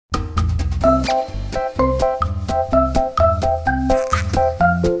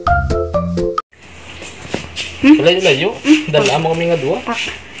Layo-layo. Dala mo kami nga duwa.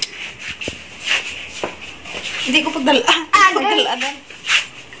 Hindi ko pagdala. Pagdala na.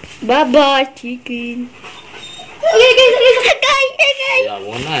 Baba, chicken.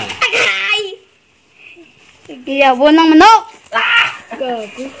 Yawo na. Yawo ng manok.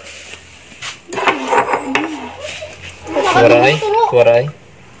 Gago. Waray. Waray.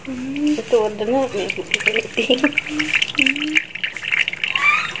 Ito, order na. Dito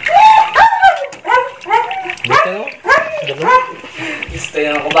no? Gusto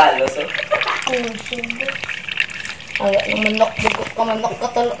yung ako balos. Ay, ang manok. Dugot ka manok ka.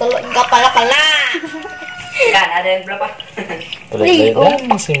 Tulog ka pala. Yan, ada yang berapa? Layo-layo na.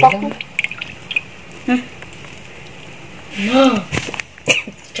 Masimula.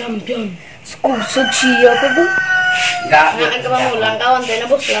 Champion. Skusod siya ka ba? Enggak. Nakaka ka ulang ka. Wantay na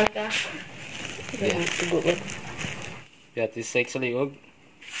bus lang ka. Piyati steak sa liog.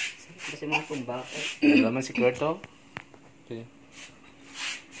 Kasi mga tumbak. Wala man si Kurt oh. Okay.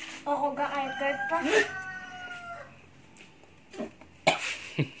 Ako ka kay Kurt pa.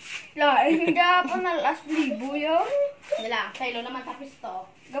 Lain ka pa na last libo yun. Wala, sa'yo naman tapos to.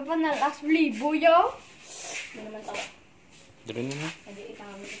 Gapa na last libo yun. Hindi naman tawa. Dali na. Hindi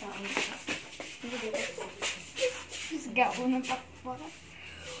itang. Isga ko ng pakpaka.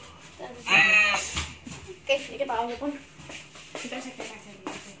 Okay, hindi kita ako po. Kita sa.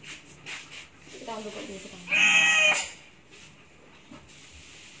 Kita ako po dito.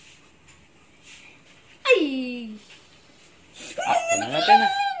 Ay! Ano natin na?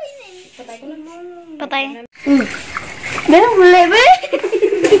 Patay ko lang mo. Patay. Ganun huli ba?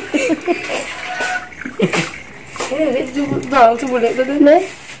 Dahil sa bulit na dun.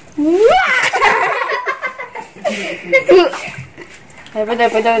 Ay, pwede.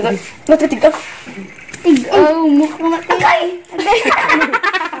 Matitig ako. Oh, mukha matay.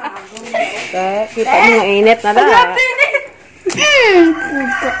 Kita mo nga init na da. Okay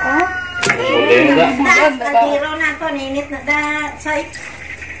na. Nagiro na to, ninit na da.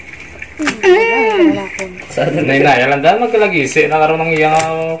 Nay, alam dahil magkalagisi. Nakaroon ng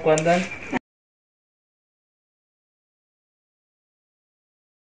iyang kwandan.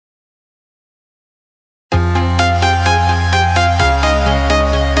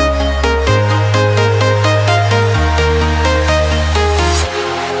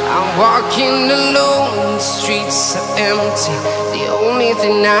 Walking alone, the streets are empty. The only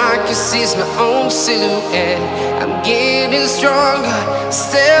thing I can see is my own silhouette. I'm getting stronger,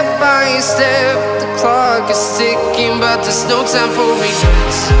 step by step. The clock is ticking, but there's no time for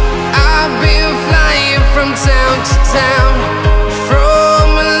regrets. I've been flying from town to town,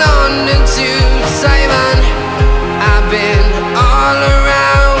 from London to Taiwan. I've been all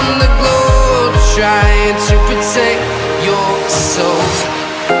around the globe, trying to protect your soul.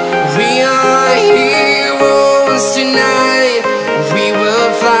 We are heroes tonight. We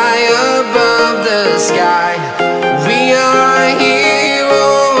will fly above the sky. We are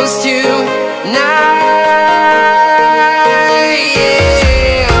heroes tonight.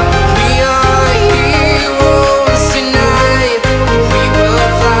 Yeah. We are heroes tonight. We will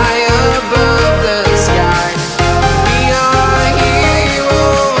fly above the sky. We are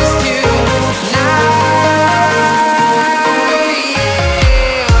heroes tonight.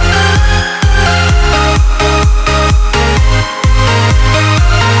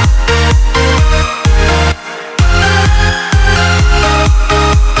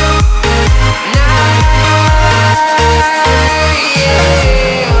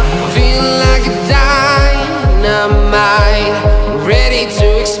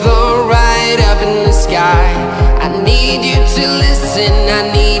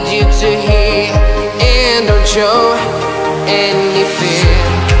 Show any fear.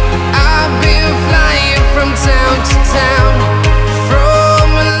 I've been flying from town to town, from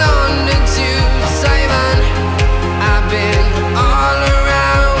London to Taiwan. I've been all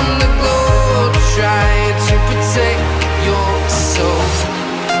around the globe, trying to protect your soul.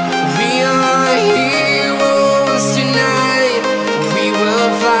 We are heroes tonight. We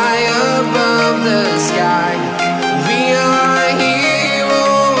will fly above the sky. We are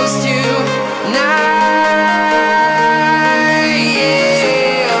heroes tonight.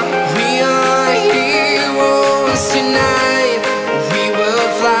 Tonight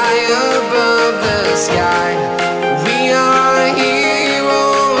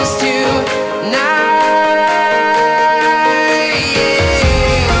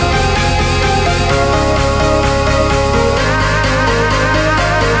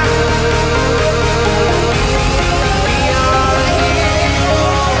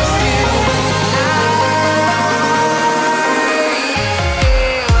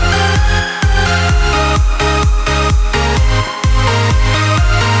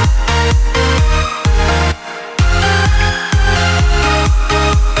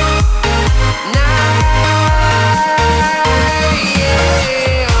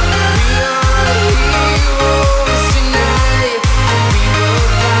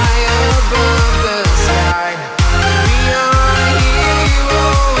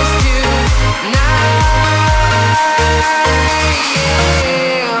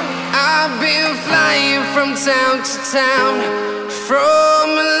town to town, from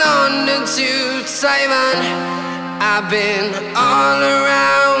London to Taiwan. I've been all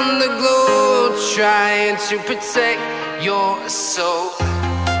around the globe trying to protect your soul.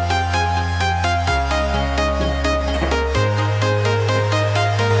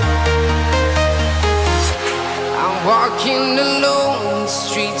 I'm walking alone, the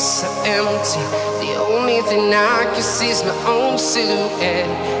streets are empty. The only thing I can see is my own silhouette.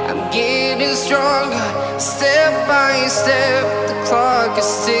 I'm getting stronger, step by step. The clock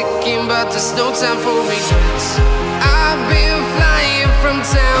is ticking, but there's no time for regrets. I've been flying from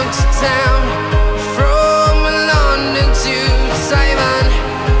town to town, from London to Taiwan.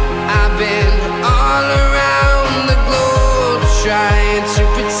 I've been all around the globe trying to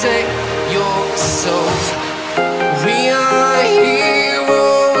protect your soul. We are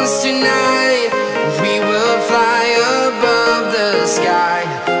heroes tonight. We will fly above the sky.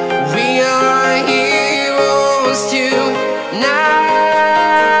 We are heroes tonight.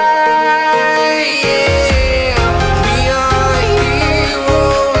 Yeah. We are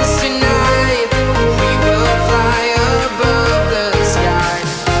heroes tonight. We will fly above the sky.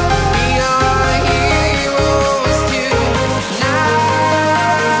 We are heroes tonight.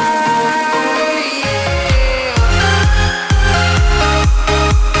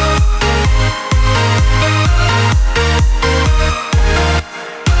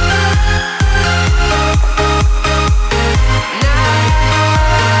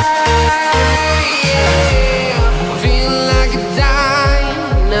 Feel like a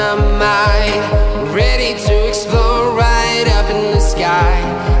dynamite, ready to explode right up in the sky.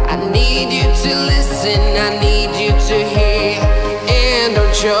 I need you to listen, I need you to hear, and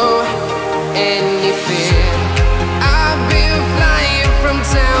don't show any fear. I've been flying from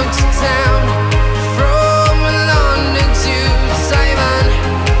town to town, from London to Taiwan.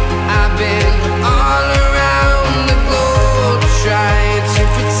 I've been all around the globe trying to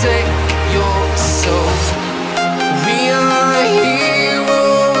protect your soul. We are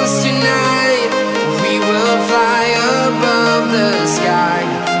heroes tonight. We will fly above the sky.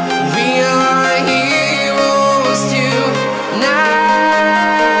 We are heroes tonight.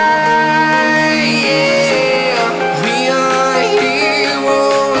 Yeah. We are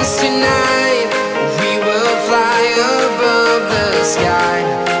heroes tonight. We will fly above the sky.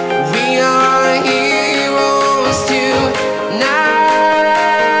 We are heroes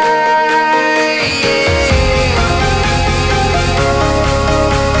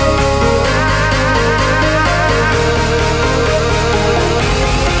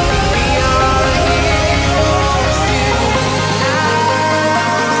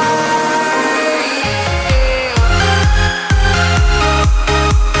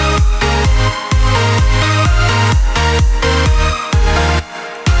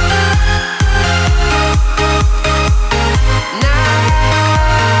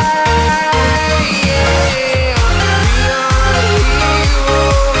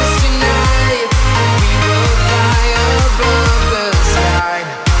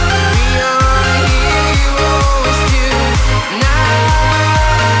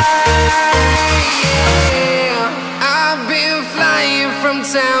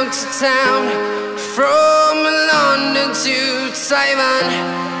town to town, from London to Taiwan.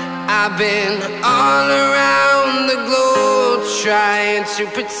 I've been all around the globe trying to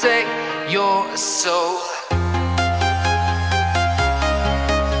protect your soul.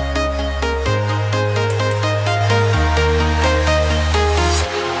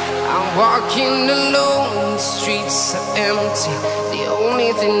 I'm walking alone, the streets are empty. The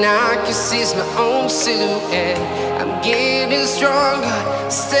only thing I can see is my own silhouette. I'm getting stronger,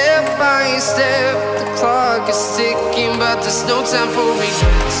 step by step. The clock is ticking, but there's no time for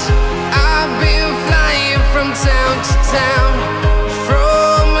regrets. I've been flying from town to town,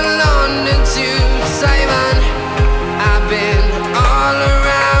 from London to Taiwan. I've been all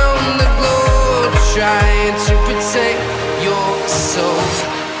around the globe trying to protect your soul.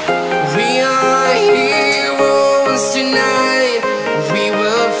 We are heroes tonight. We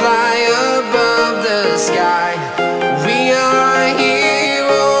will fly above the sky. We are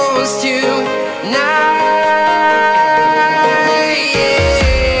heroes tonight.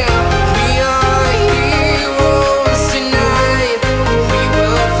 Yeah. We are heroes tonight. We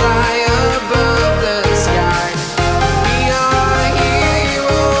will fly above the sky. We are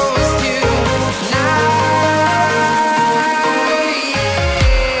heroes tonight.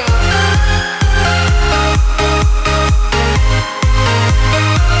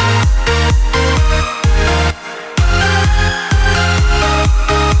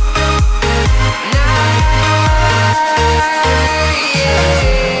 Yeah.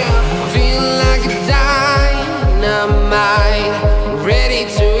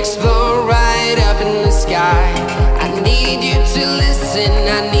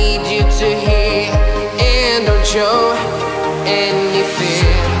 I need you to hear, and don't show any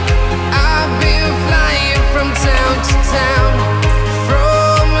fear. I've been flying from town to town,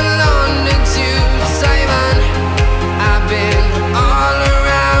 from London to Taiwan. I've been all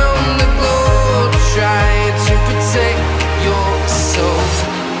around the globe trying to protect your soul.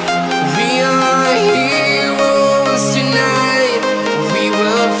 We are heroes tonight. We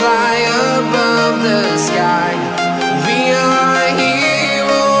will fly above the sky. We are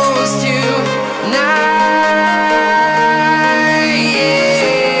heroes tonight.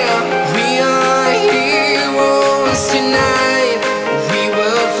 Yeah. We are heroes tonight. We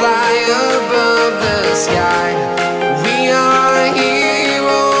will fly above the sky. We are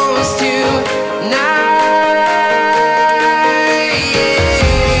heroes tonight.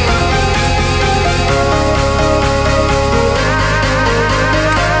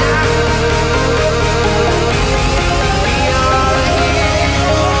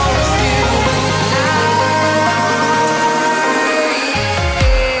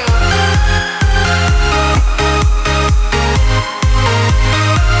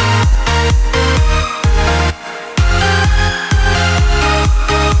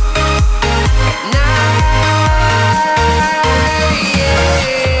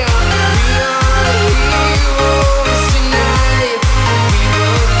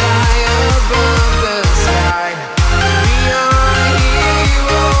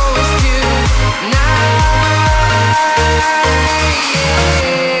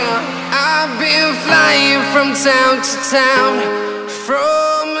 I've been flying from town to town, from